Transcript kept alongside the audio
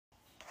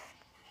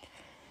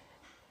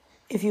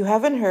If you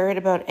haven't heard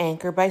about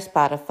Anchor by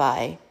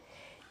Spotify,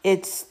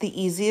 it's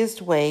the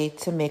easiest way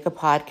to make a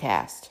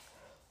podcast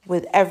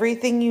with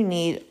everything you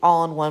need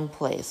all in one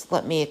place.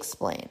 Let me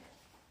explain.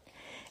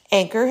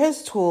 Anchor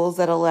has tools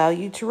that allow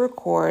you to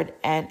record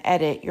and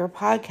edit your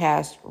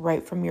podcast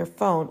right from your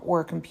phone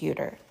or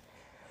computer.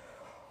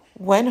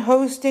 When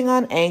hosting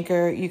on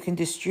Anchor, you can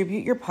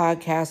distribute your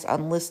podcast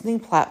on listening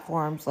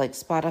platforms like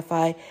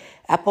Spotify,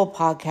 Apple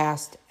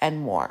Podcast, and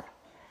more.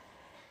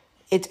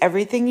 It's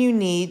everything you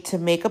need to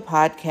make a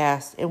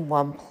podcast in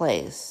one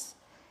place.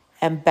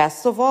 And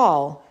best of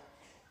all,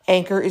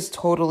 Anchor is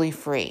totally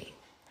free.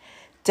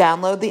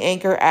 Download the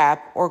Anchor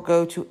app or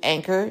go to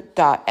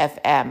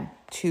anchor.fm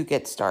to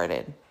get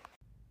started.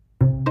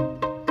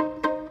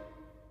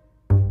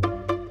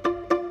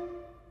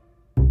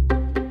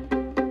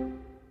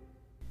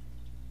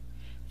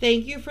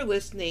 Thank you for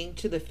listening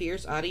to the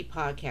Fierce Oddie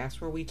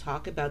podcast, where we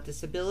talk about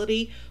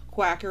disability,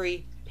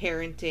 quackery,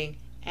 parenting,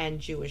 and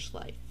Jewish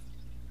life.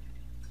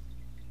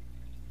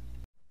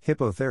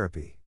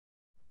 Hippotherapy.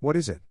 What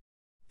is it?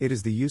 It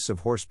is the use of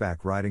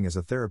horseback riding as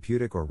a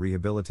therapeutic or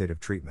rehabilitative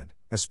treatment,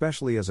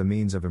 especially as a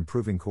means of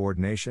improving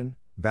coordination,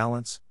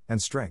 balance,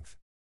 and strength.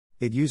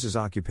 It uses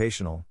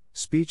occupational,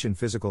 speech and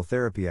physical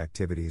therapy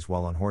activities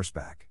while on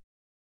horseback.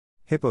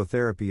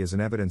 Hippotherapy is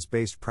an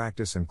evidence-based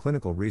practice and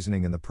clinical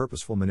reasoning in the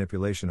purposeful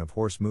manipulation of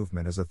horse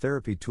movement as a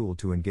therapy tool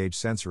to engage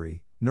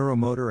sensory,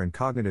 neuromotor and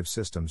cognitive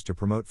systems to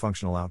promote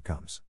functional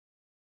outcomes.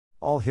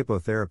 All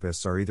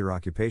hippotherapists are either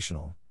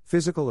occupational,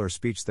 physical or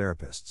speech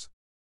therapists.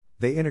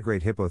 They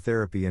integrate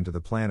hippotherapy into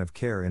the plan of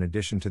care in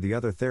addition to the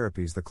other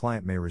therapies the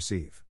client may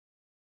receive.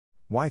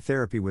 Why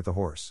therapy with a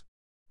horse?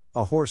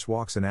 A horse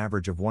walks an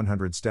average of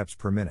 100 steps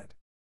per minute.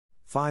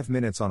 5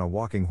 minutes on a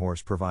walking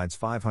horse provides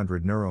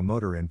 500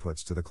 neuromotor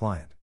inputs to the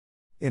client.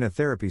 In a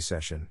therapy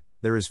session,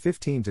 there is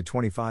 15 to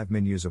 25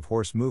 minutes of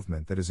horse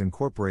movement that is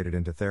incorporated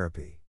into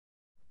therapy.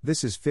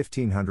 This is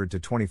 1500 to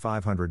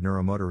 2500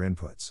 neuromotor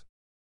inputs.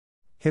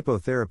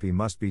 Hippotherapy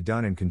must be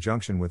done in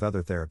conjunction with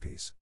other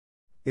therapies.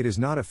 It is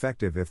not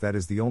effective if that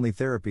is the only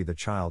therapy the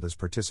child is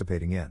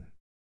participating in.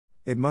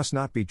 It must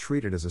not be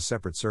treated as a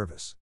separate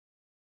service.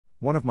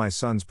 One of my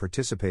sons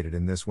participated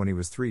in this when he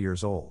was 3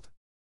 years old.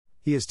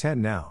 He is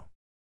 10 now.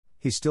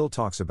 He still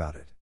talks about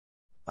it.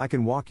 I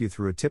can walk you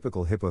through a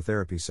typical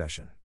hippotherapy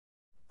session.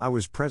 I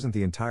was present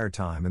the entire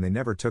time and they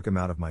never took him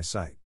out of my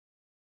sight.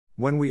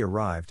 When we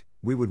arrived,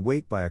 we would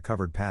wait by a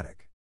covered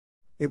paddock.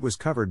 It was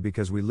covered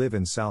because we live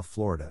in South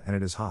Florida and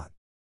it is hot.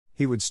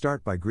 He would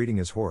start by greeting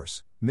his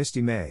horse,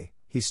 Misty May,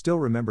 he still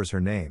remembers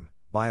her name,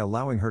 by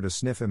allowing her to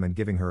sniff him and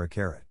giving her a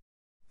carrot.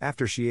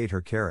 After she ate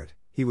her carrot,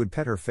 he would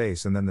pet her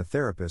face and then the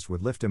therapist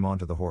would lift him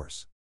onto the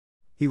horse.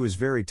 He was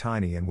very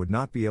tiny and would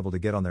not be able to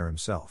get on there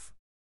himself.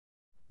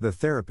 The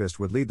therapist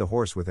would lead the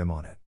horse with him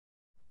on it.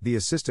 The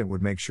assistant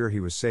would make sure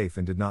he was safe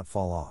and did not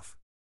fall off.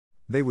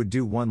 They would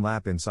do 1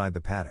 lap inside the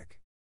paddock.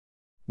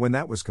 When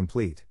that was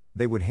complete,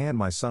 they would hand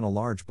my son a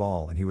large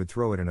ball and he would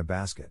throw it in a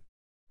basket.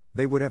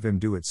 They would have him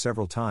do it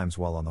several times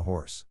while on the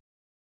horse.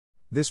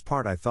 This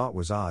part I thought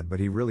was odd, but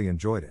he really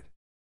enjoyed it.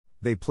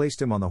 They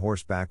placed him on the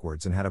horse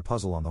backwards and had a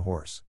puzzle on the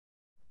horse.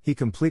 He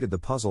completed the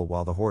puzzle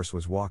while the horse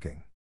was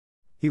walking.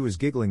 He was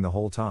giggling the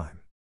whole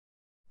time.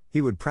 He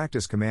would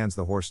practice commands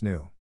the horse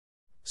knew.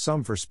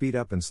 Some for speed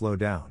up and slow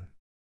down.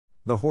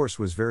 The horse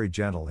was very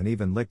gentle and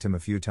even licked him a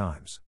few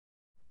times.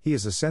 He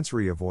is a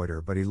sensory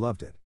avoider, but he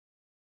loved it.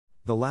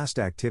 The last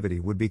activity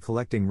would be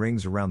collecting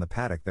rings around the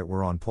paddock that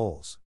were on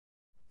poles.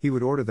 He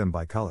would order them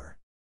by color.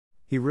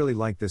 He really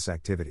liked this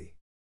activity.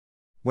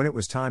 When it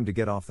was time to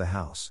get off the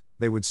house,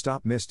 they would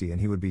stop Misty and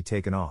he would be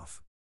taken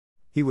off.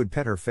 He would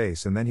pet her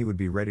face and then he would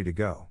be ready to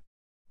go.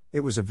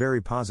 It was a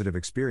very positive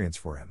experience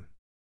for him.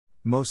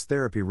 Most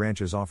therapy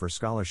ranches offer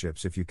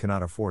scholarships if you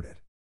cannot afford it.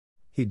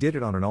 He did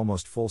it on an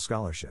almost full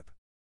scholarship.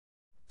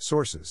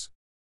 Sources: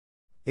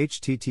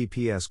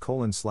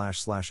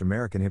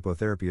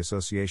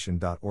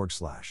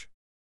 https://AmericanHippotherapyAssociation.org/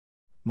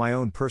 My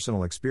own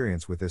personal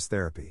experience with this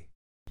therapy.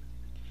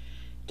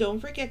 Don't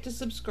forget to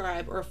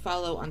subscribe or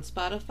follow on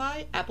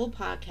Spotify, Apple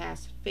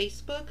Podcasts,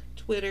 Facebook,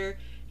 Twitter,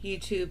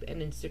 YouTube,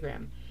 and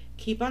Instagram.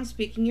 Keep on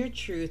speaking your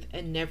truth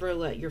and never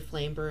let your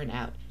flame burn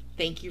out.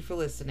 Thank you for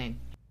listening.